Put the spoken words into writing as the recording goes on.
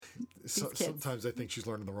Sometimes I think she's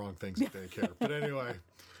learning the wrong things at daycare. But anyway.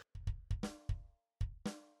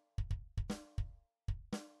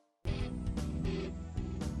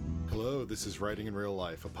 Hello, this is Writing in Real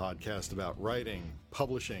Life, a podcast about writing,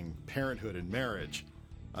 publishing, parenthood, and marriage.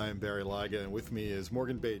 I am Barry Lyga, and with me is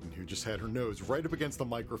Morgan Baden, who just had her nose right up against the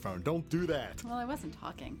microphone. Don't do that. Well, I wasn't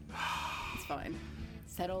talking. It's fine.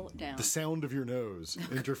 Settle down. The sound of your nose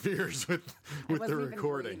interferes with the recording. I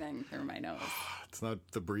wasn't even breathing through my nose. It's not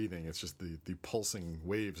the breathing, it's just the pulsing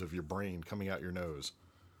waves of your brain coming out your nose.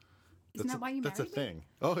 Isn't that why you married That's a thing.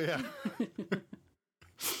 Oh, yeah.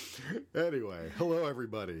 Anyway, hello,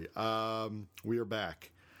 everybody. We are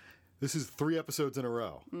back. This is 3 episodes in a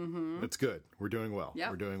row. Mm-hmm. It's good. We're doing well. Yep.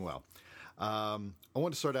 We're doing well. I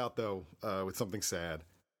want to start out, though, with something sad,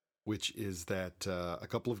 which is that a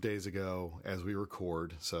couple of days ago, as we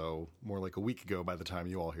record, so more like a week ago by the time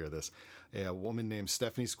you all hear this, a woman named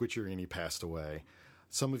Stephanie Squicciarini passed away.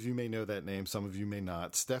 Some of you may know that name, some of you may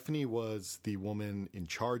not. Stephanie was the woman in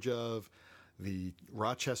charge of the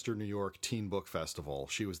Rochester, New York Teen Book Festival.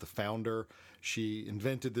 She was the founder. She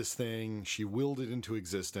invented this thing. She willed it into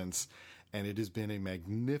existence, and it has been a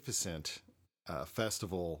magnificent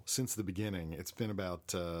festival since the beginning. It's been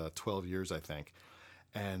about 12 years, I think.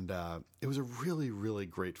 And it was a really, really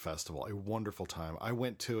great festival, a wonderful time. I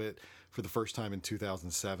went to it for the first time in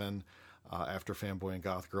 2007 after Fanboy and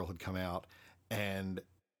Goth Girl had come out, and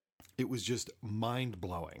it was just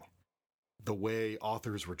mind-blowing the way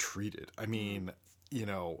authors were treated. I mean, you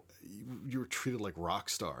know, you were treated like rock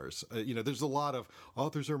stars. There's a lot of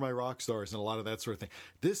authors are my rock stars and a lot of that sort of thing.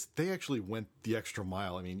 They actually went the extra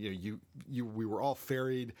mile. I mean, we were all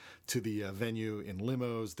ferried to the venue in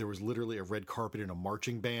limos. There was literally a red carpet and a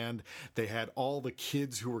marching band. They had all the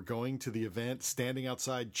kids who were going to the event standing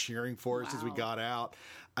outside cheering for us as we got out.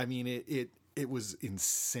 I mean, it was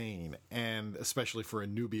insane. And especially for a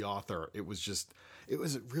newbie author, it was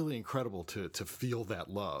really incredible to feel that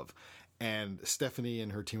love. And Stephanie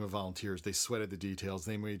and her team of volunteers, they sweated the details.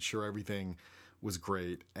 They made sure everything was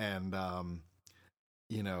great. And,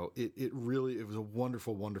 it was a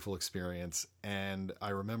wonderful, wonderful experience. And I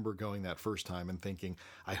remember going that first time and thinking,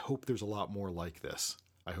 I hope there's a lot more like this.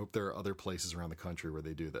 I hope there are other places around the country where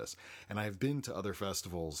they do this. And I've been to other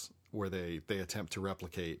festivals where they attempt to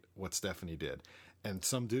replicate what Stephanie did. And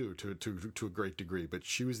some do to a great degree, but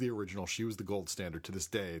she was the original. She was the gold standard. To this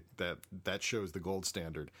day, that shows the gold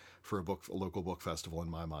standard for a local book festival in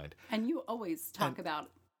my mind. And you always talk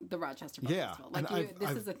about the Rochester Book Festival. Like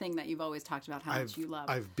this is a thing that you've always talked about how much you love.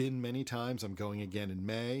 I've been many times. I'm going again in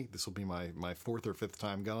May. This will be my 4th or 5th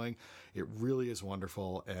time going. It really is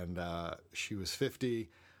wonderful. And she was 50,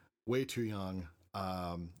 way too young.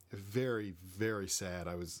 Very, very sad.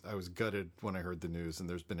 I was gutted when I heard the news, and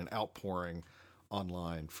there's been an outpouring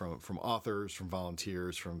online from authors, from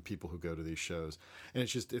volunteers, from people who go to these shows. And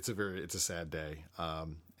it's a sad day.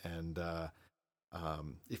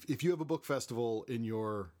 If you have a book festival in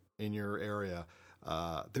your area,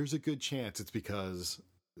 there's a good chance it's because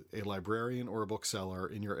a librarian or a bookseller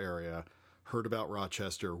in your area heard about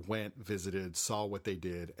Rochester, went, visited, saw what they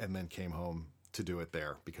did, and then came home to do it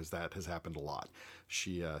there, because that has happened a lot.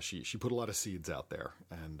 She put a lot of seeds out there,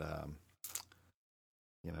 and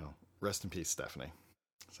rest in peace, Stephanie.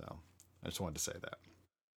 So I just wanted to say that.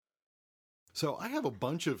 So I have a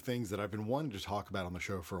bunch of things that I've been wanting to talk about on the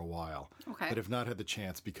show for a while, but have not had the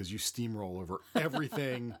chance because you steamroll over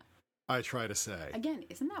everything I try to say. Again,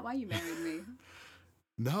 isn't that why you married me?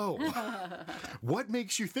 No. What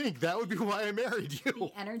makes you think that would be why I married you?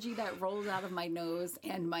 The energy that rolls out of my nose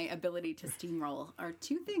and my ability to steamroll are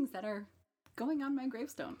 2 things that are going on my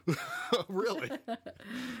gravestone. Really?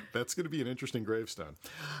 That's going to be an interesting gravestone.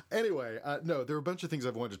 Anyway, no, there are a bunch of things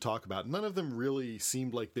I've wanted to talk about. None of them really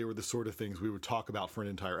seemed like they were the sort of things we would talk about for an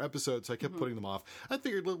entire episode, so I kept putting them off. I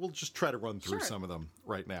figured we'll just try to run through some of them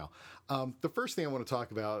right now. The first thing I want to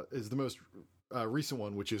talk about is the most recent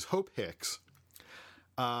one, which is Hope Hicks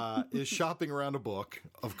is shopping around a book,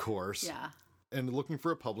 of course. Yeah. And looking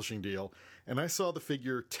for a publishing deal. And I saw the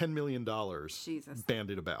figure $10 million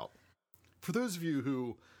bandied about. For those of you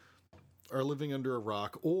who are living under a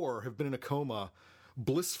rock or have been in a coma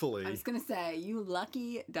blissfully... I was going to say, you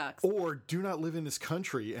lucky ducks. Or do not live in this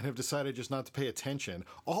country and have decided just not to pay attention.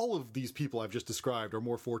 All of these people I've just described are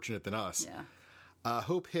more fortunate than us. Yeah.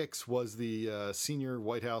 Hope Hicks was the senior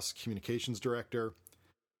White House communications director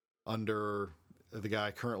under the guy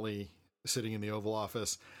currently sitting in the Oval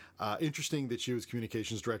Office. Interesting that she was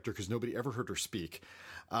communications director because nobody ever heard her speak.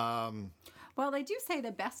 Well, they do say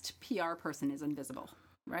the best PR person is invisible,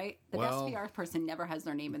 right? The best PR person never has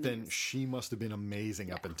their name in the news. Then she must have been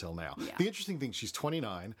amazing up until now. Yeah. The interesting thing, she's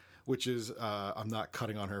 29. which is I'm not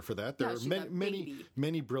cutting on her for that. There No, are she's many, a many, baby.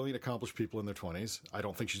 many brilliant, accomplished people in their 20s. I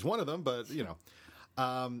don't think she's one of them, but you know.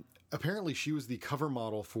 Apparently, she was the cover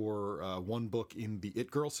model for one book in the It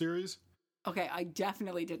Girl series, Okay, I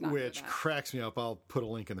definitely did not know which that. cracks me up. I'll put a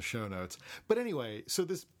link in the show notes. But anyway, so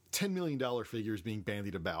this $10 million figure is being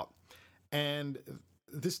bandied about, and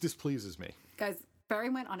this displeases me. Guys, Barry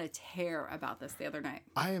went on a tear about this the other night.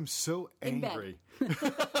 I am so In bed. angry.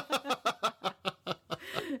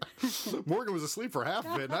 Morgan was asleep for half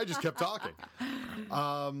of it, and I just kept talking.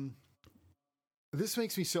 This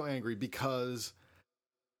makes me so angry because,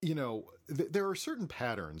 you know, there are certain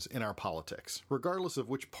patterns in our politics, regardless of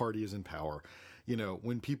which party is in power. You know,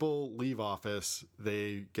 when people leave office,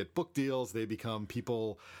 they get book deals, they become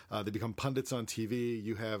people, they become pundits on TV.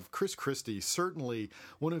 You have Chris Christie, certainly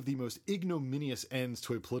one of the most ignominious ends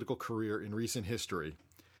to a political career in recent history.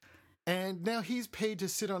 And now he's paid to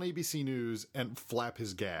sit on ABC News and flap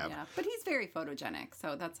his gab. Yeah, but he's very photogenic,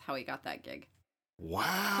 so that's how he got that gig.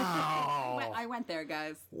 Wow. I went there,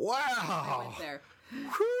 guys. I Wow. went there.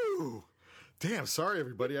 Whew. Damn, sorry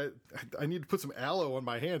everybody. I need to put some aloe on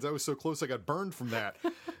my hands. I was so close I got burned from that.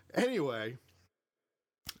 Anyway,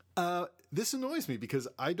 this annoys me because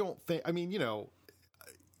I don't think, I mean, you know,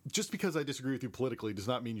 just because I disagree with you politically does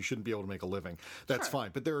not mean you shouldn't be able to make a living. That's Sure.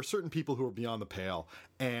 fine. But there are certain people who are beyond the pale.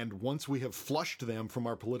 And once we have flushed them from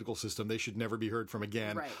our political system, they should never be heard from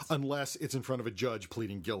again Right. unless it's in front of a judge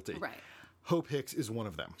pleading guilty. Right. Hope Hicks is one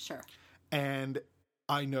of them. Sure. And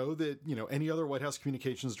I know that, you know, any other White House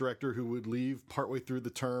communications director who would leave partway through the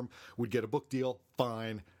term would get a book deal.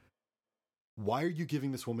 Fine. Why are you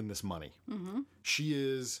giving this woman this money? Mm-hmm. She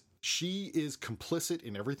is complicit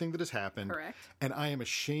in everything that has happened. Correct. And I am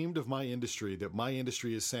ashamed of my industry that my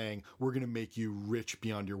industry is saying we're going to make you rich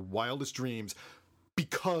beyond your wildest dreams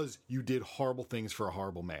because you did horrible things for a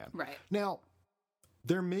horrible man. Right. Now,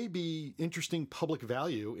 there may be interesting public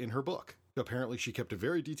value in her book. Apparently, she kept a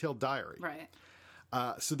very detailed diary. Right.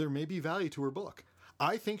 So there may be value to her book.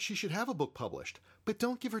 I think she should have a book published, but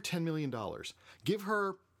don't give her $10 million. Give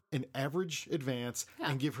her an average advance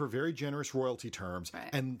and give her very generous royalty terms. Right.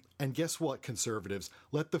 And guess what, conservatives?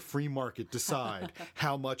 Let the free market decide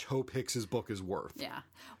how much Hope Hicks's book is worth. Yeah.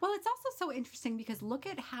 Well, it's also so interesting because look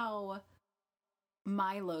at how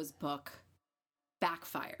Milo's book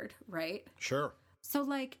backfired, right? Sure. So,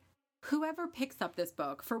 like, whoever picks up this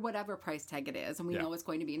book for whatever price tag it is, and we Yeah. know it's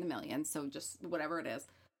going to be in the millions, so just whatever it is,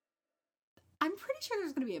 I'm pretty sure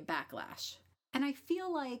there's going to be a backlash. And I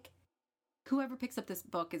feel like whoever picks up this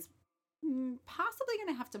book is possibly going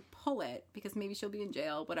to have to pull it because maybe she'll be in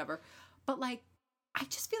jail, whatever. But, like, I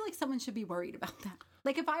just feel like someone should be worried about that.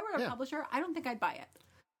 Like, if I were a Yeah. publisher, I don't think I'd buy it.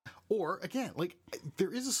 Or again, like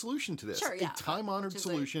there is a solution to this. Sure, yeah. A time-honored Which is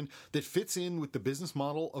solution that fits in with the business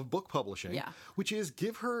model of book publishing. Yeah. Which is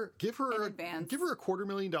give her An a advance. give her a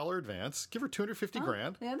 $250,000 advance. Give her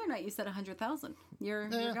 $250,000. The other night you said 100,000. You're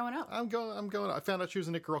Yeah, going up. I'm going. I found out she was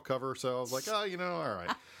a Nick Girl cover, so I was like, oh, you know, all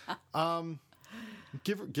right.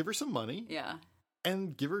 Give her some money Yeah.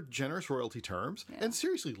 and give her generous royalty terms. Yeah. And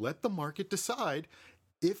seriously, let the market decide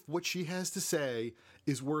if what she has to say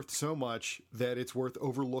is worth so much that it's worth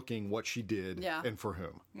overlooking what she did Yeah. and for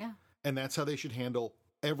whom. Yeah. And that's how they should handle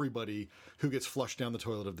everybody who gets flushed down the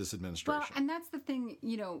toilet of this administration. Well, and that's the thing,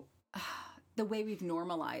 you know, the way we've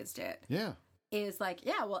normalized it yeah. is like,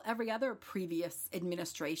 yeah, well, every other previous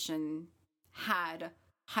administration had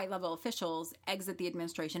high-level officials exit the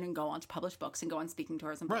administration and go on to publish books and go on speaking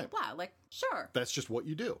tours and blah, Right. blah, blah. Like, sure. That's just what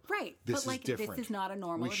you do. Right. This but, is like, different. this is not a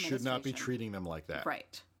normal We should not be administration. treating them like that.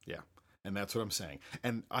 Right. Yeah. And that's what I'm saying.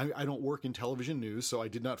 And I don't work in television news, so I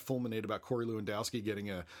did not fulminate about Corey Lewandowski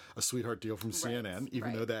getting a sweetheart deal from CNN, even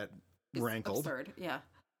right. though that It's rankled. absurd. Yeah.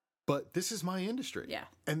 But this is my industry. Yeah.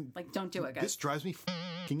 And Like, don't do it, guys. this drives me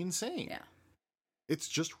fucking insane. Yeah. It's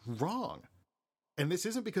just wrong. And this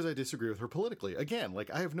isn't because I disagree with her politically. Again,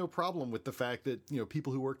 like I have no problem with the fact that, you know,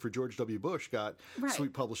 people who worked for George W. Bush got Right.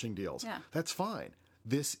 sweet publishing deals. Yeah. That's fine.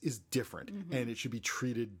 This is different and it should be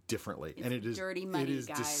treated differently. and it is dirty money, it is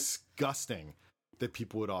guys. disgusting that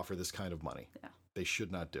people would offer this kind of money. Yeah. They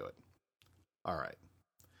should not do it. All right.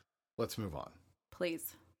 Let's move on.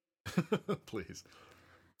 Please. Please.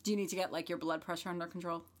 Do you need to get, like, your blood pressure under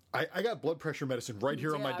control? I got blood pressure medicine right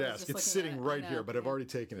here on Yeah, my I was desk. just It's looking sitting at it. I right know. here, but I've Yeah. already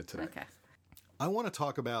taken it today. Okay. I want to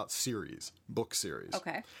talk about book series.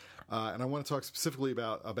 Okay. And I want to talk specifically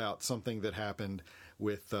about something that happened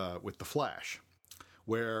with The Flash,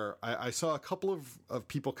 where I saw a couple of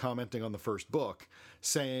people commenting on the first book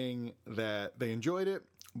saying that they enjoyed it,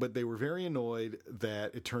 but they were very annoyed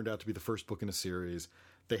that it turned out to be the first book in a series.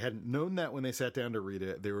 They hadn't known that when they sat down to read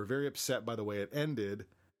it. They were very upset by the way it ended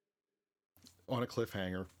on a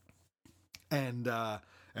cliffhanger. And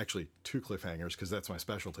actually, 2 cliffhangers, because that's my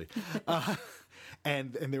specialty.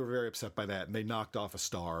 And they were very upset by that, and they knocked off a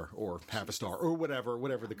star or half a star or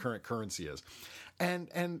whatever the current currency is.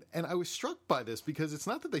 And I was struck by this because it's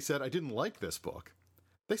not that they said I didn't like this book.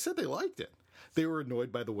 They said they liked it. They were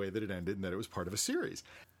annoyed by the way that it ended and that it was part of a series.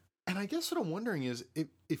 And I guess what I'm wondering is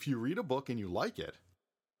if you read a book and you like it,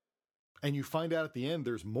 and you find out at the end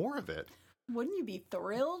there's more of it, wouldn't you be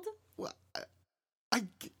thrilled? Well,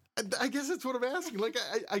 I guess that's what I'm asking. Like,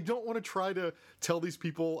 I don't want to try to tell these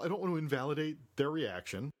people, I don't want to invalidate their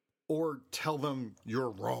reaction or tell them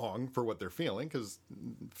you're wrong for what they're feeling, because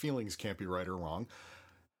feelings can't be right or wrong.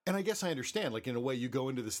 And I guess I understand, like, in a way, you go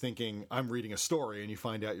into this thinking, I'm reading a story, and you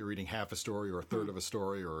find out you're reading half a story or a third of a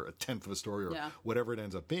story or a tenth of a story or whatever it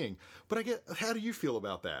ends up being. But how do you feel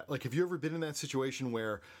about that? Like, have you ever been in that situation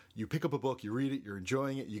where you pick up a book, you read it, you're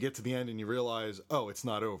enjoying it, you get to the end and you realize, oh, it's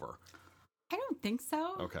not over? I don't think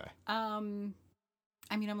so. Okay. I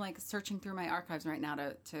mean, I'm like searching through my archives right now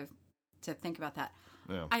to think about that.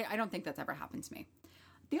 Yeah. I don't think that's ever happened to me.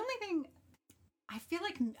 The only thing, I feel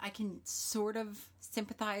like I can sort of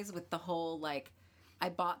sympathize with the whole, like, I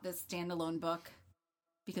bought this standalone book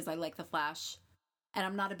because I like The Flash, and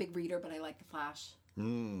I'm not a big reader, but I like The Flash.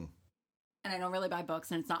 And I don't really buy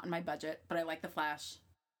books, and it's not in my budget, but I like The Flash.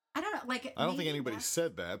 I don't know, like, I don't think anybody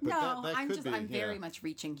said that, but no, that could be. I'm very much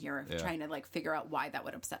reaching here, trying to, like, figure out why that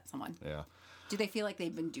would upset someone. Yeah. Do they feel like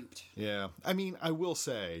they've been duped? Yeah. I mean, I will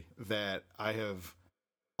say that I have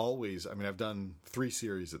always, I mean, I've done 3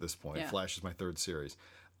 series at this point. Yeah. Flash is my 3rd series.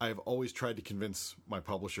 I've always tried to convince my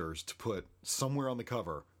publishers to put somewhere on the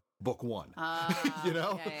cover, book 1. You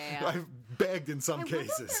know? Yeah. I've begged in some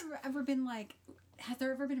cases. Has there ever been, like, has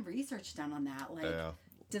there ever been research done on that? Like,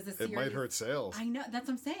 does the series... It might hurt sales. I know, that's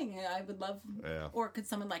what I'm saying. I would love... Yeah. Or could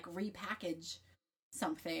someone, like, repackage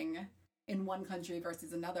something in one country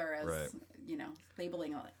versus another as, you know,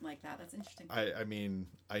 labeling it like that? That's interesting. I mean,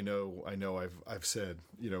 I know I've said,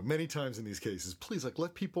 you know, many times in these cases, please, like,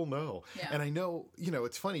 let people know. Yeah. And I know, you know,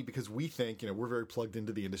 it's funny because we think, you know, we're very plugged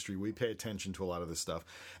into the industry. We pay attention to a lot of this stuff.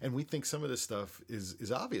 And we think some of this stuff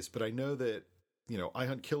is obvious. But I know that, you know, I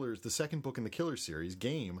Hunt Killers, the second book in the Killer series,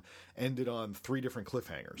 Game, ended on 3 different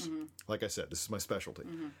cliffhangers. Like I said, this is my specialty.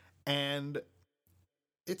 And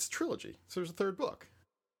it's a trilogy. So there's a 3rd book.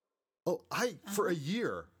 Oh, for a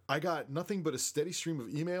year, I got nothing but a steady stream of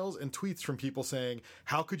emails and tweets from people saying,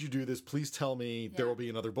 how could you do this? Please tell me there will be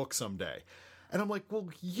another book someday. And I'm like, well,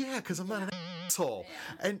 yeah, because I'm not an asshole.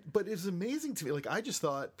 Yeah. But it's amazing to me. Like, I just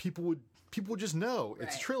thought people would just know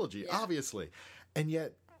it's a trilogy, obviously. And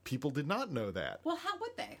yet people did not know that. Well, how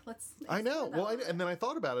would they? I know. Well, and then I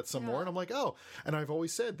thought about it some more, and I'm like, oh. And I've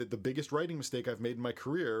always said that the biggest writing mistake I've made in my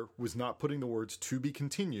career was not putting the words "to be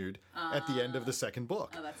continued" at the end of the 2nd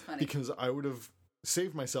book. Oh, that's funny. Because I would have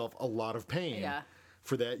saved myself a lot of pain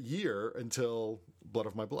for that year until Blood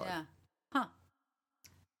of My Blood. Yeah. Huh.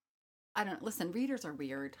 I don't listen. Readers are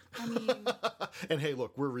weird. I mean, and hey,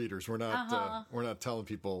 look, we're readers. We're not telling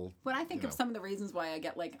people. When I think of some of the reasons why I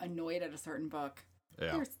get, like, annoyed at a certain book.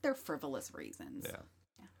 Yeah. They're frivolous reasons. Yeah.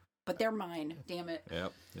 But they're mine, damn it.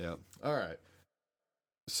 Yep. All right.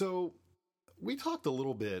 So we talked a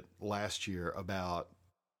little bit last year about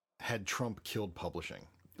had Trump killed publishing.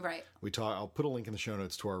 Right. I'll put a link in the show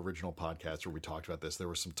notes to our original podcast where we talked about this. There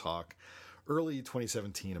was some talk early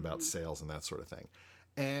 2017 about sales and that sort of thing.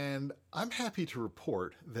 And I'm happy to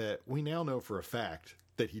report that we now know for a fact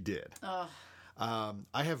that he did. I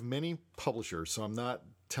have many publishers, so I'm not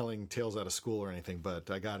telling tales out of school or anything, but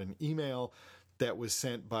I got an email that was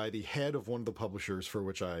sent by the head of one of the publishers for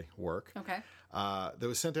which I work. Okay. That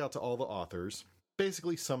was sent out to all the authors,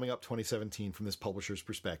 basically summing up 2017 from this publisher's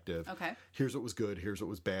perspective. Okay. Here's what was good, here's what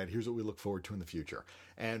was bad, here's what we look forward to in the future.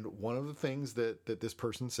 And one of the things that this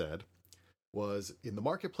person said was, in the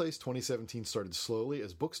marketplace, 2017 started slowly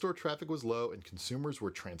as bookstore traffic was low and consumers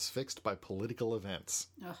were transfixed by political events.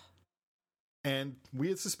 Ugh. And we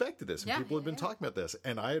had suspected this, and people had been talking about this.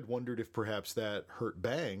 And I had wondered if perhaps that hurt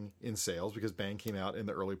Bang in sales, because Bang came out in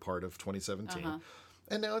the early part of 2017.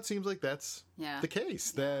 And now it seems like that's the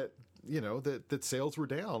case, that, you know, that sales were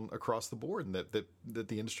down across the board, and that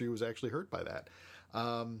the industry was actually hurt by that.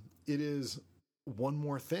 It is one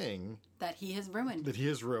more thing that he has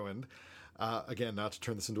ruined. Again, not to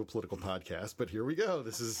turn this into a political podcast, but here we go.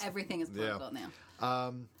 Everything is political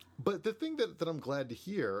now. But the thing that I'm glad to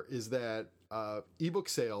hear is that ebook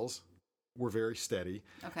sales were very steady.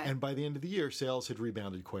 Okay. And by the end of the year, sales had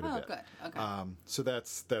rebounded quite a bit. Oh, good. Okay. So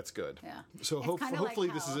that's good. Yeah. So hopefully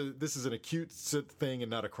this is an acute thing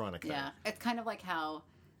and not a chronic thing. Yeah. It's kind of like how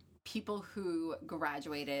people who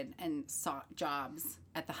graduated and sought jobs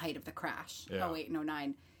at the height of the crash, 08 and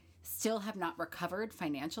 09, still have not recovered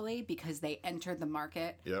financially because they entered the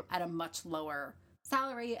market Yep. at a much lower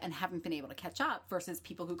salary and haven't been able to catch up versus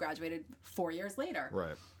people who graduated 4 years later.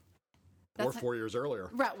 Right. That's or 4 years earlier.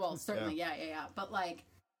 Right. Well, certainly. Yeah. But like,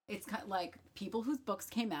 it's kind of like people whose books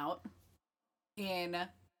came out in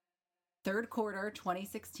third quarter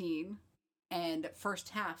 2016 and first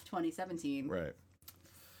half 2017. Right.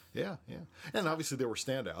 Yeah. And obviously there were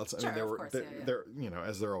standouts. I Sure, mean, there of were, course, there,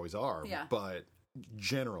 as there always are. Yeah. But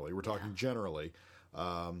generally, we're talking generally,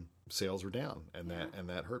 sales were down, and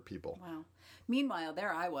that hurt people. Wow. Meanwhile,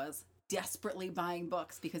 there I was desperately buying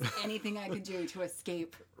books because anything I could do to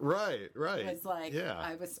escape Right. was like,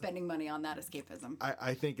 I was spending money on that escapism.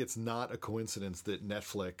 I think it's not a coincidence that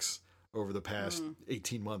Netflix over the past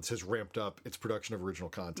 18 months has ramped up its production of original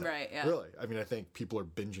content. Right, yeah. Really. I mean, I think people are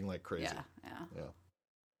binging like crazy. Yeah.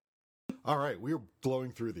 All right, we're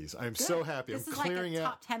blowing through these. I'm so happy. This I'm is clearing like a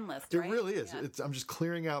out. top 10 list, It right? really is. Yeah. I'm just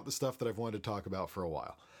clearing out the stuff that I've wanted to talk about for a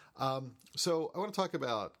while. So I want to talk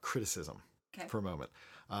about criticism for a moment.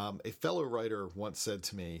 A fellow writer once said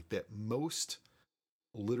to me that most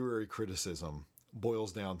literary criticism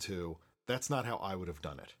boils down to, that's not how I would have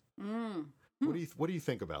done it. What do you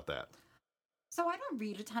think about that? So I don't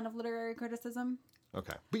read a ton of literary criticism.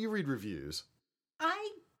 Okay, but you read reviews.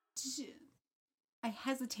 I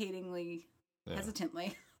hesitantly,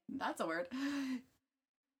 that's a word.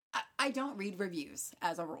 I don't read reviews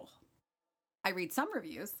as a rule. I read some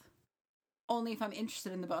reviews, only if I'm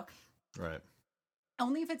interested in the book. Right.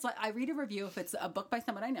 Only if it's like, I read a review if it's a book by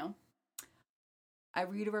someone I know. I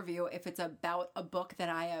read a review if it's about a book that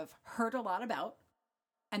I have heard a lot about.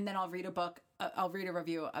 And then I'll read a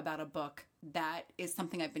review about a book that is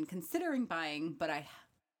something I've been considering buying, but I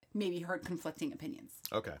maybe heard conflicting opinions.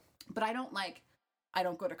 Okay. But I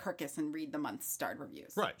don't go to Kirkus and read the month's starred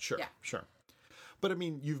reviews. Right, sure, Yeah. sure. But I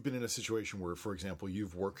mean, you've been in a situation where, for example,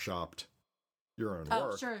 you've workshopped your own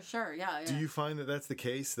work. Oh, sure, yeah. Do you find that that's the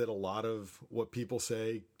case, that a lot of what people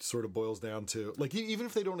say sort of boils down to, like, even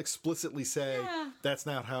if they don't explicitly say, that's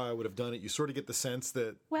not how I would have done it, you sort of get the sense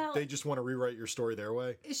that they just want to rewrite your story their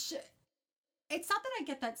way? It's not that I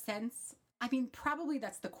get that sense. I mean, probably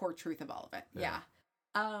that's the core truth of all of it. Yeah.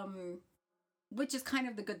 Which is kind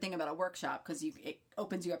of the good thing about a workshop, because it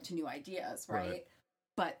opens you up to new ideas, right?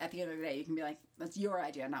 But at the end of the day, you can be like, that's your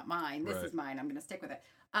idea, not mine. This is mine. I'm going to stick with it.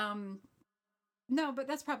 No, but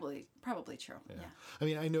that's probably true. Yeah. I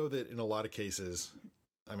mean, I know that in a lot of cases,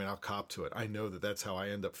 I mean, I'll cop to it. I know that that's how I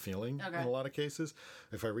end up feeling in a lot of cases.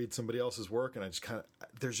 If I read somebody else's work and I just kind of,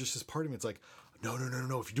 there's just this part of me, it's like, no.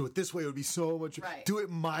 If you do it this way, it would be so much, do it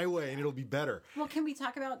my way and it'll be better. Well, can we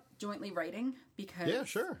talk about jointly writing?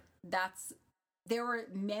 Because there were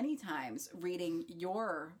many times reading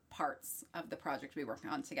your parts of the project we worked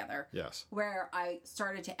on together. Yes. Where I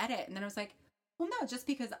started to edit and then I was like, well, no, just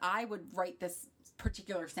because I would write this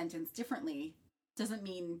particular sentence differently doesn't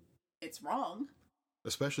mean it's wrong.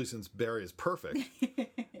 Especially since Barry is perfect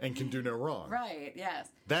and can do no wrong. Right, yes.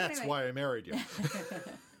 That's why I married you.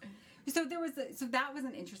 So that was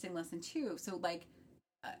an interesting lesson too. So like,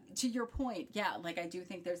 to your point, like I do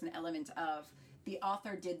think there's an element of the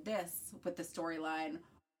author did this with the storyline.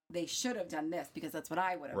 They should have done this because that's what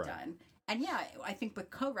I would have done. And I think with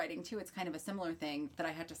co-writing too, it's kind of a similar thing that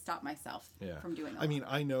I had to stop myself from doing. I mean,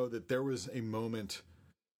 I know that there was a moment,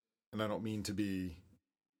 and I don't mean to be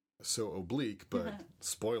so oblique, but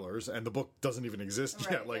spoilers, and the book doesn't even exist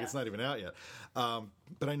yet. It's not even out yet.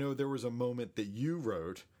 But I know there was a moment that you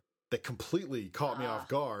wrote that completely caught me off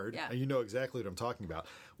guard, and you know exactly what I'm talking about,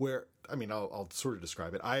 where, I mean, I'll sort of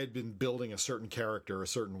describe it. I had been building a certain character a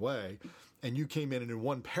certain way, and you came in and in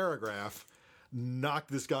one paragraph knocked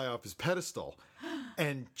this guy off his pedestal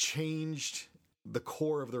and changed the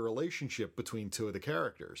core of the relationship between two of the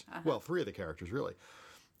characters. Well, three of the characters, really.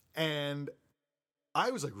 And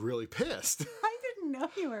I was like really pissed. I didn't know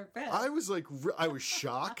you were pissed. I was like, I was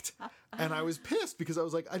shocked and I was pissed because I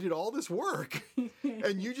was like, I did all this work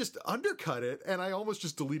and you just undercut it. And I almost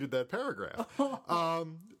just deleted that paragraph.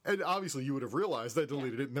 And obviously you would have realized I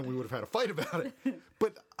deleted it and then we would have had a fight about it.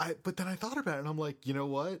 But then I thought about it and I'm like, you know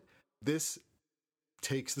what? This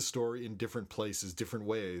takes the story in different places, different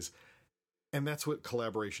ways. And that's what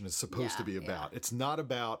collaboration is supposed to be about. It's not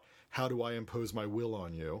about how do I impose my will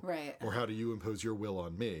on you, or how do you impose your will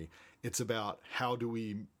on me. It's about how do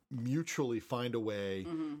we mutually find a way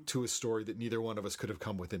to a story that neither one of us could have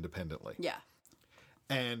come with independently. Yeah.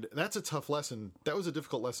 And that's a tough lesson. That was a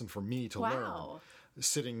difficult lesson for me to learn.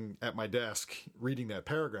 Sitting at my desk, reading that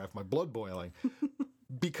paragraph, my blood boiling.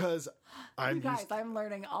 Because I'm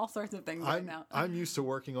learning all sorts of things right now. I'm used to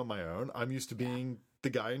working on my own. I'm used to being the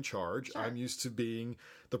guy in charge. I'm used to being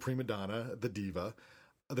the prima donna, the diva.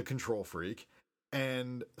 the control freak,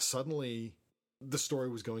 and suddenly the story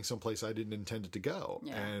was going someplace I didn't intend it to go.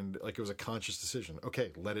 Yeah. And like it was a conscious decision.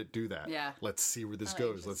 Okay, let it do that. Yeah. Let's see where this Oh,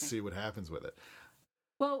 goes. Let's interesting. see what happens with it.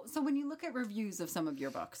 Well, so when you look at reviews of some of your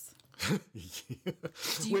books,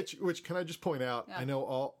 Which can I just point out? Yeah. I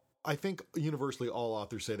know I think universally all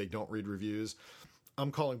authors say they don't read reviews.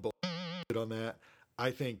 I'm calling bullshit on that. I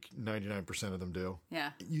think 99% of them do.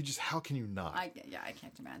 yeah, How can you not? I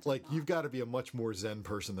can't imagine. Like, not. you've got to be a much more zen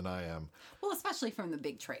person than I am. Well, especially from the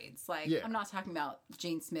big trades. Like, Yeah. I'm not talking about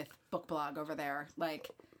Jane Smith book blog over there. Like,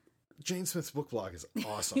 Jane Smith's book blog is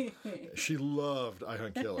awesome. She loved I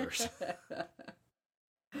Hunt Killers.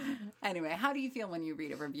 anyway, how do you feel when you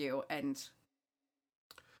read a review and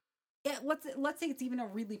yeah, let's say it's even a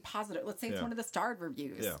really positive. Let's say it's Yeah. one of the starred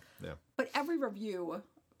reviews. Yeah. But every review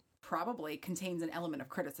probably contains an element of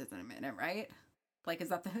criticism in it, right? Like, is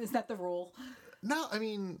that the rule? No, I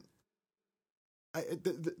mean,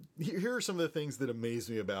 here are some of the things that amaze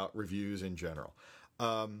me about reviews in general.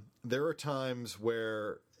 There are times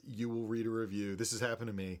where you will read a review. This has happened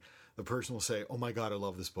to me. The person will say, "Oh my God, I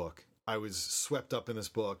love this book. I was swept up in this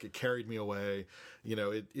book. It carried me away.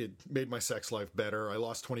 It made my sex life better. I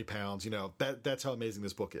lost 20 pounds. That's how amazing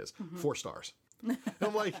this book is. 4 stars." And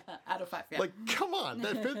I'm like, Out of 5, yeah. like, come on,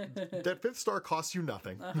 that fifth star costs you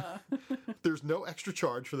nothing. There's no extra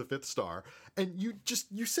charge for the 5th star, and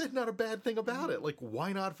you said not a bad thing about it. Like,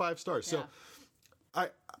 why not 5 stars? So, I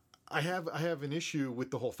have an issue with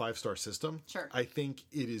the whole 5-star system. Sure. I think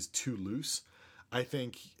it is too loose. I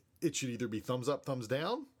think it should either be thumbs up, thumbs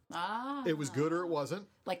down. It was good or it wasn't.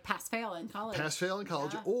 Like pass fail in college. Pass fail in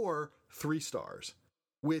college, Yeah. or 3 stars.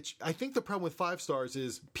 Which I think the problem with 5 stars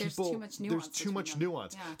is people. There's too much nuance There's too much between them.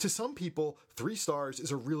 nuance. Yeah. To some people, 3 stars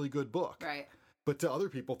is a really good book. Right. But to other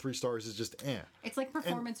people, 3 stars is just eh. It's like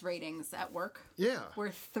performance ratings at work. Yeah.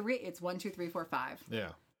 Where 3, it's 1, 2, 3, 4, 5. Yeah.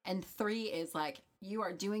 And 3 is like, you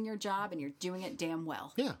are doing your job and you're doing it damn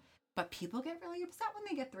well. Yeah. But people get really upset when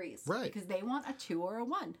they get 3s. Right. Because they want a 2 or a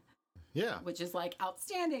 1. Yeah. Which is like,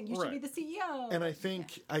 outstanding. You should be Right. the CEO. And I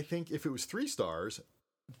think if it was 3 stars,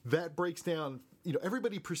 that breaks down.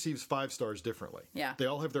 Everybody perceives 5 stars differently. Yeah. They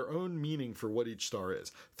all have their own meaning for what each star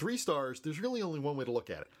is. 3 stars, there's really only one way to look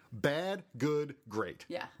at it: bad, good, great.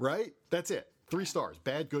 Yeah. Right. That's it. 3 stars: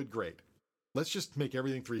 bad, good, great. Let's just make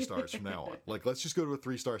everything 3 stars from now on. Like, let's just go to a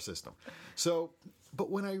 3-star system. So, but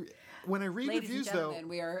when I read Ladies reviews, and gentlemen,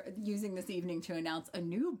 we are using this evening to announce a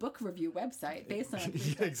new book review website based on a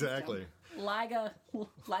 3-star exactly. system.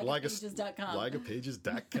 Ligapages.com.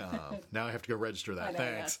 Ligapages.com. Now I have to go register that. I know,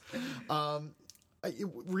 Thanks.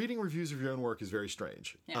 Reading reviews of your own work is very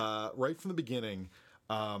strange. Yeah. Right from the beginning,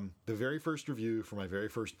 the very first review for my very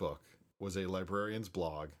first book was a librarian's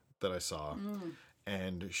blog that I saw,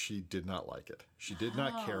 and she did not like it. She did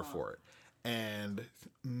not care for it. And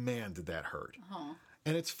man, did that hurt.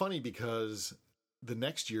 And it's funny because the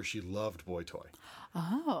next year she loved Boy Toy.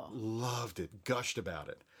 Oh. Loved it, gushed about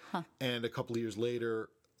it. And a couple of years later,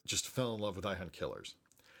 just fell in love with I Hunt Killers.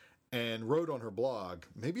 And wrote on her blog,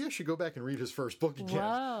 maybe I should go back and read his first book again.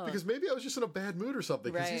 Whoa. Because maybe I was just in a bad mood or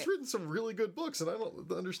something. Because he's Right. written some really good books, and I don't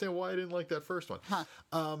understand why I didn't like that first one.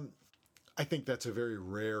 I think that's a very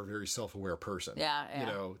rare, very self-aware person. Yeah.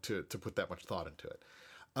 To put that much thought into it.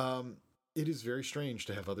 It is very strange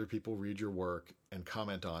to have other people read your work and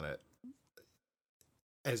comment on it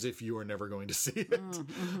as if you are never going to see it.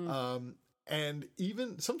 And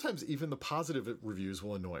sometimes even the positive reviews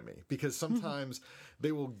will annoy me, because sometimes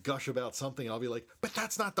they will gush about something. I'll be like, but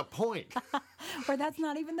that's not the point. Or that's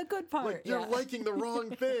not even the good part. Like, you're liking the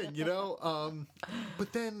wrong thing,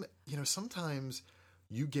 But then, sometimes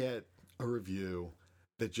you get a review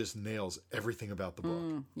that just nails everything about the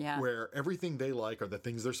book. Yeah. Where everything they like are the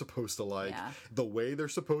things they're supposed to like, Yeah. the way they're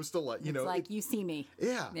supposed to like, It's like, you see me.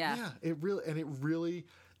 Yeah.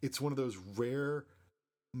 It's one of those rare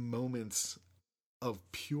moments of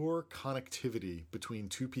pure connectivity between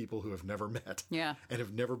two people who have never met Yeah. and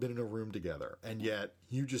have never been in a room together. And yet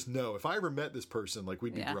you just know, if I ever met this person, like,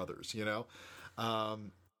 we'd be brothers, and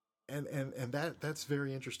that's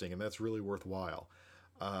very interesting, and that's really worthwhile.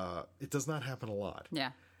 It does not happen a lot.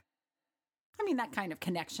 Yeah. I mean, that kind of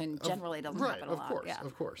connection generally doesn't happen a lot.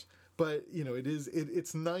 Of course. But,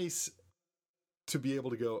 it's nice to be able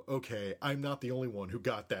to go, okay, I'm not the only one who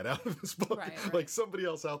got that out of this book. Right. Like, somebody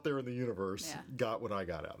else out there in the universe got what I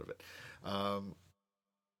got out of it.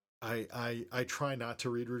 I try not to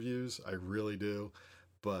read reviews. I really do.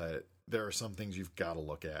 But there are some things you've got to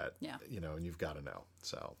look at, and you've got to know.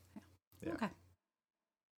 So, yeah. Okay.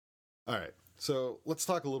 All right. So let's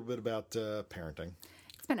talk a little bit about parenting.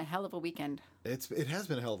 It's been a hell of a weekend. It has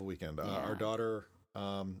been a hell of a weekend. Our daughter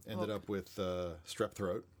Ended up with strep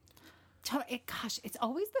throat. Gosh, it's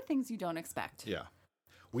always the things you don't expect. Yeah.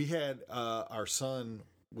 We had our son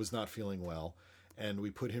was not feeling well, and we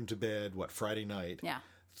put him to bed, Friday night,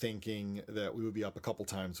 thinking that we would be up a couple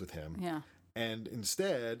times with him. Yeah. And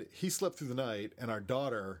instead, he slept through the night, and our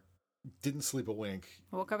daughter didn't sleep a wink.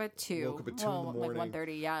 Woke up at 2. Woke up at 2 in the morning. Like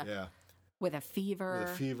 1:30, yeah. Yeah. With a fever.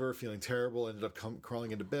 Feeling terrible. Ended up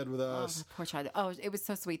crawling into bed with us. Oh, poor child. Oh, it was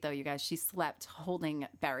so sweet, though, you guys. She slept holding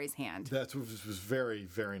Barry's hand. That was very,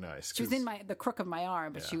 very nice. She was in the crook of my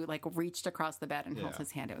arm, but she reached across the bed and held Yeah.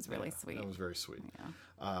 his hand. It was really sweet. That was very sweet.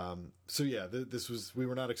 Yeah. So yeah, we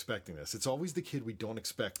were not expecting this. It's always the kid we don't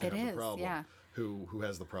expect to have the problem who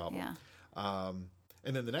has the problem. Yeah.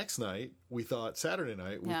 And then the next night, we thought Saturday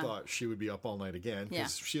night, we thought she would be up all night again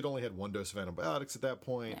because she had only had 1 dose of antibiotics at that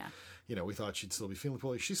point. Yeah. You know, we thought she'd still be feeling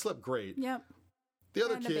poorly. She slept great. Yep. The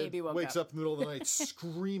other And the kid baby woke wakes up in the middle of the night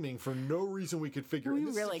screaming for no reason we could figure. We And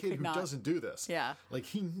this really is a kid could who not. doesn't do this. Yeah. Like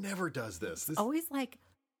he never does this. Always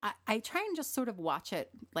I try and just sort of watch it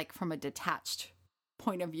from a detached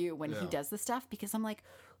point of view when he does this stuff, because I'm like,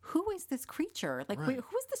 who is this creature? Like, wait,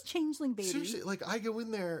 who is this changeling baby? Seriously, like I go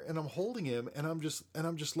in there and I'm holding him and I'm just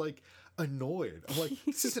like annoyed. I'm like,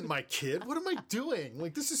 this isn't my kid. What am I doing?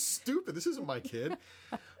 Like, this is stupid. This isn't my kid.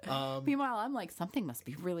 Meanwhile, I'm like, something must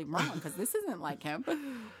be really wrong because this isn't like him.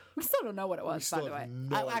 We still don't know what it was, by the way.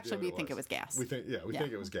 We think it was gas. We think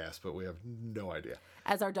it was gas, but we have no idea.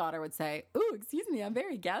 As our daughter would say, "Ooh, excuse me, I'm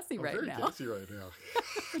very gassy right now." Gassy right now.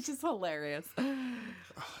 Which is hilarious.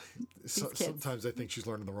 Sometimes I think she's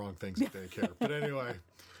learning the wrong things at daycare. But anyway,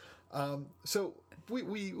 so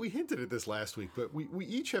we hinted at this last week, but we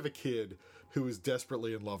each have a kid who is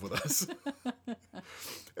desperately in love with us.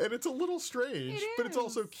 And it's a little strange, but it's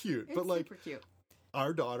also cute. It's but like super cute.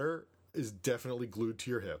 Our daughter is definitely glued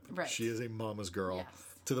to your hip. Right. She is a mama's girl. Yes.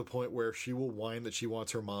 To the point where she will whine that she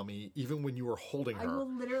wants her mommy, even when you are holding her. I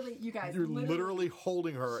will literally, you guys. You're literally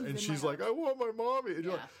holding her, and she's like, "I want my mommy." And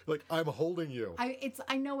you're like, "I'm holding you."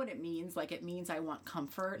 I know what it means. Like, it means I want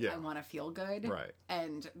comfort. Yeah. I want to feel good. Right.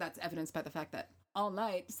 And that's evidenced by the fact that all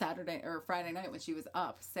night, Saturday or Friday night, when she was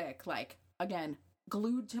up sick, like, again,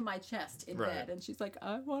 glued to my chest in bed, and she's like,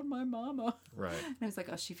 "I want my mama." Right. And I was like,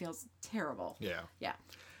 "Oh, she feels terrible." Yeah. Yeah.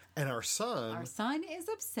 And our son is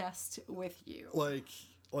obsessed with you.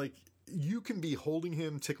 Like you can be holding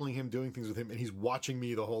him, tickling him, doing things with him, and he's watching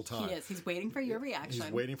me the whole time. He is. He's waiting for your reaction.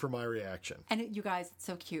 He's waiting for my reaction. And you guys, it's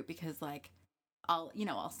so cute because like, I'll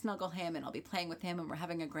snuggle him and I'll be playing with him and we're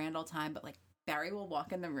having a grand old time. But like, Barry will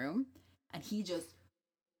walk in the room and he just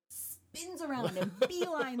spins around and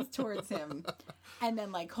beelines towards him, and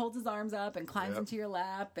then like holds his arms up and climbs into your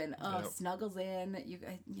lap and snuggles in.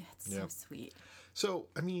 It's so sweet. So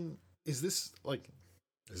I mean, is this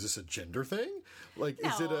a gender thing? Like, no,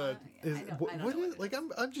 is it a? What is like?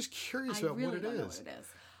 I'm just curious about what it is. Know what it is.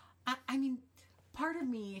 I mean, part of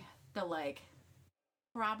me, the like,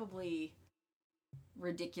 probably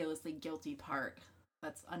ridiculously guilty part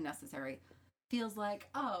that's unnecessary, feels like,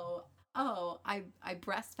 I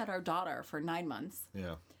breastfed our daughter for 9 months.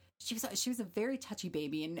 Yeah. She was a very touchy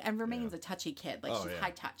baby and remains a touchy kid. Like, she's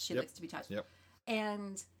high touch. She likes to be touched. Yep.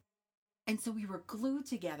 And so we were glued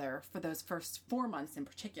together for those first 4 months in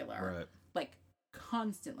particular. Right. Like,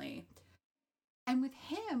 constantly. And with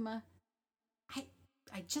him,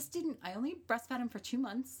 I just didn't, I only breastfed him for 2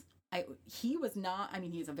 months. He was not, I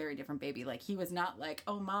mean, he's a very different baby. Like, he was not like,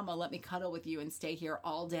 "Oh, mama, let me cuddle with you and stay here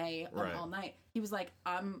all day or all night." He was like,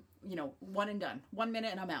 "I'm, one and done. 1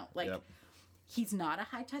 minute and I'm out." Like, he's not a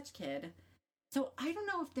high touch kid. So I don't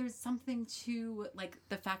know if there's something to like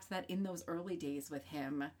the fact that in those early days with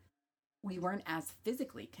him, we weren't as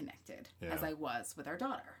physically connected as I was with our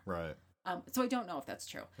daughter. Right. So I don't know if that's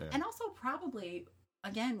true. Yeah. And also probably,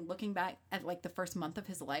 again, looking back at like the first month of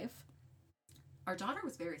his life, our daughter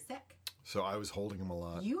was very sick. So I was holding him a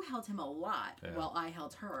lot. You held him a lot while I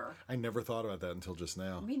held her. I never thought about that until just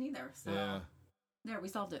now. Me neither. So there, we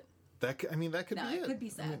solved it. That could be it. It could be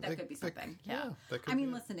sad. That could be something. That could I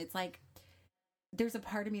mean, listen, it's like, there's a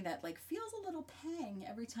part of me that like feels a little pang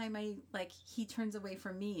every time he turns away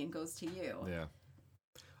from me and goes to you. Yeah.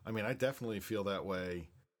 I mean, I definitely feel that way.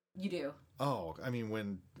 You do. Oh, I mean,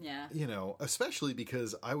 when, especially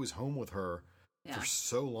because I was home with her for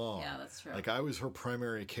so long. Yeah, that's true. Like, I was her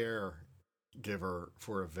primary caregiver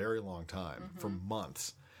for a very long time, for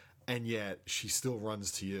months. And yet she still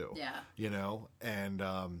runs to you. Yeah. And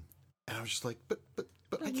I was just like, but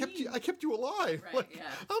I kept you alive. Right, like,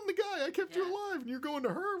 I'm the guy. I kept you alive, and you're going to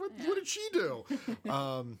her. What did she do?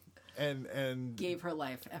 And gave her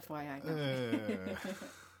life, FYI.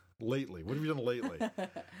 lately, what have you done lately?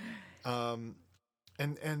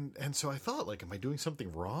 And so I thought, like, am I doing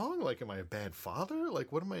something wrong? Like, am I a bad father?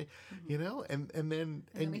 Like, what am I, you know? And then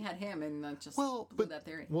we had him, and that just blew that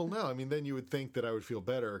theory. Well, no, I mean, then you would think that I would feel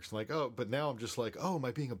better. It's like, oh, but now I'm just like, oh, am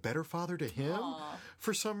I being a better father to him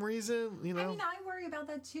for some reason? You know? I mean, I worry about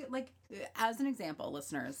that too. Like, as an example,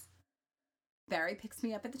 listeners, Barry picks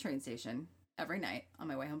me up at the train station every night on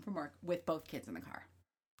my way home from work with both kids in the car.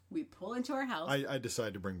 We pull into our house. I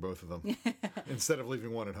decide to bring both of them instead of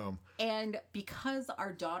leaving one at home. And because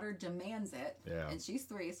our daughter demands it, and she's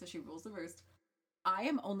 3, so she rules the roost, I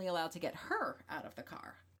am only allowed to get her out of the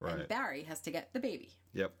car. Right. And Barry has to get the baby.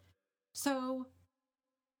 Yep. So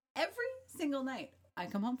every single night I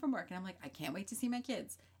come home from work and I'm like, I can't wait to see my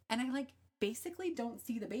kids. And I like basically don't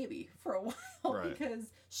see the baby for a while because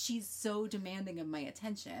she's so demanding of my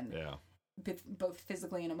attention. Yeah. Both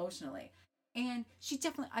physically and emotionally. And she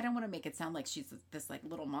definitely, I don't want to make it sound like she's this like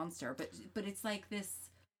little monster, but it's like this,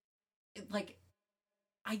 like,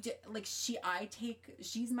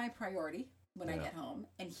 she's my priority when I get home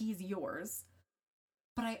and he's yours.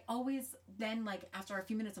 But I always then, like, after a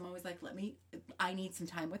few minutes, I'm always like, I need some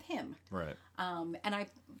time with him. Right. And I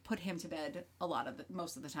put him to bed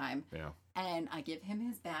most of the time. Yeah. And I give him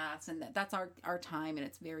his baths, and that's our time, and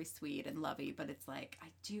it's very sweet and lovey. But it's like,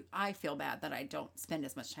 I feel bad that I don't spend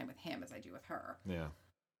as much time with him as I do with her. Yeah.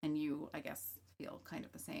 And you, I guess, feel kind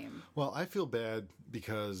of the same. Well, I feel bad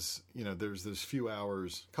because, you know, there's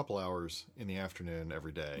couple hours in the afternoon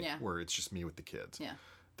every day where it's just me with the kids. Yeah.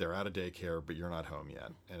 They're out of daycare, but you're not home yet,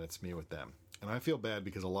 and it's me with them. And I feel bad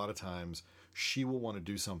because a lot of times she will want to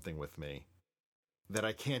do something with me that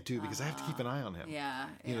I can't do because I have to keep an eye on him. Yeah.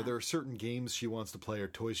 You know, there are certain games she wants to play or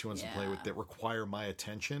toys she wants to play with that require my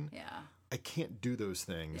attention. Yeah. I can't do those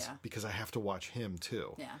things because I have to watch him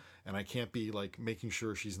too. Yeah. And I can't be like making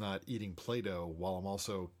sure she's not eating Play-Doh while I'm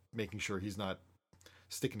also making sure he's not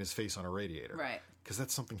sticking his face on a radiator. Right. Because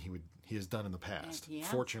that's something he has done in the past. Yeah.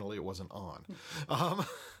 Fortunately, it wasn't on.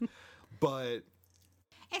 But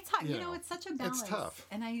it's hard. You know, it's such a balance. It's tough.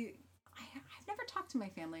 And I've never talked to my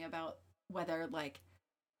family about whether like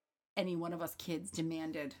any one of us kids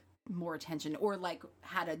demanded more attention or like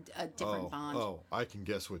had a different bond. Oh, I can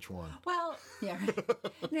guess which one. Well, yeah.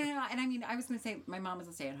 No. And I mean, I was going to say my mom was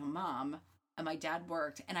a stay-at-home mom and my dad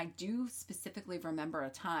worked. And I do specifically remember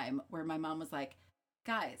a time where my mom was like,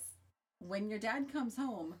 guys, when your dad comes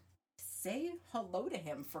home, say hello to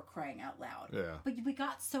him, for crying out loud. Yeah. But we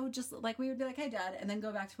got so just like, we would be like, hey, Dad, and then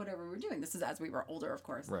go back to whatever we were doing. This is as we were older, of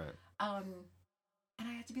course. Right. And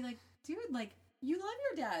I had to be like, dude, like, you love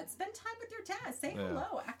your dad. Spend time with your dad. Say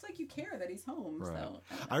hello. Act like you care that he's home. Right. So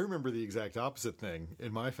I remember the exact opposite thing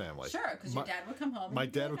in my family. Sure, because your dad would come home. My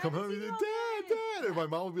dad would come home and be like, Dad! And my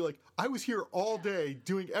mom would be like, I was here all day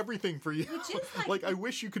doing everything for you. Which is like, I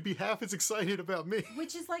wish you could be half as excited about me.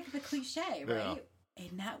 Which is like the cliche, right? Yeah.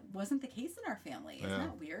 And that wasn't the case in our family. Isn't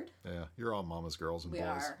that weird? Yeah. You're all mama's girls and boys. We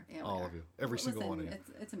are. Yeah, all of you. Every single one of you.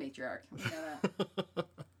 It's a matriarch. We know that.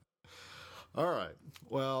 All right.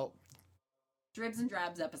 Well... Dribs and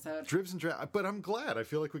drabs episode. Dribs and drabs. But I'm glad. I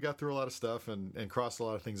feel like we got through a lot of stuff and crossed a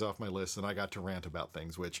lot of things off my list, and I got to rant about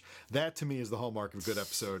things, which that to me is the hallmark of a good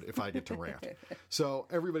episode if I get to rant. So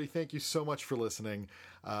everybody, thank you so much for listening.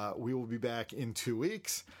 We will be back in 2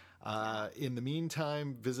 weeks. In the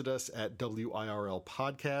meantime, visit us at WIRL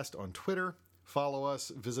Podcast on Twitter. Follow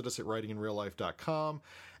us. Visit us at writinginreallife.com.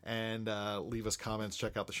 And leave us comments,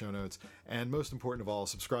 check out the show notes, and most important of all,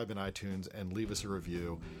 subscribe in iTunes and leave us a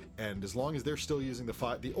review. And as long as they're still using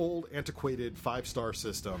the old antiquated 5-star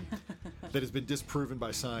system that has been disproven by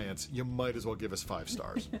science, you might as well give us 5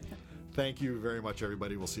 stars. Thank you very much,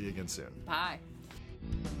 everybody. We'll see you again soon. Bye.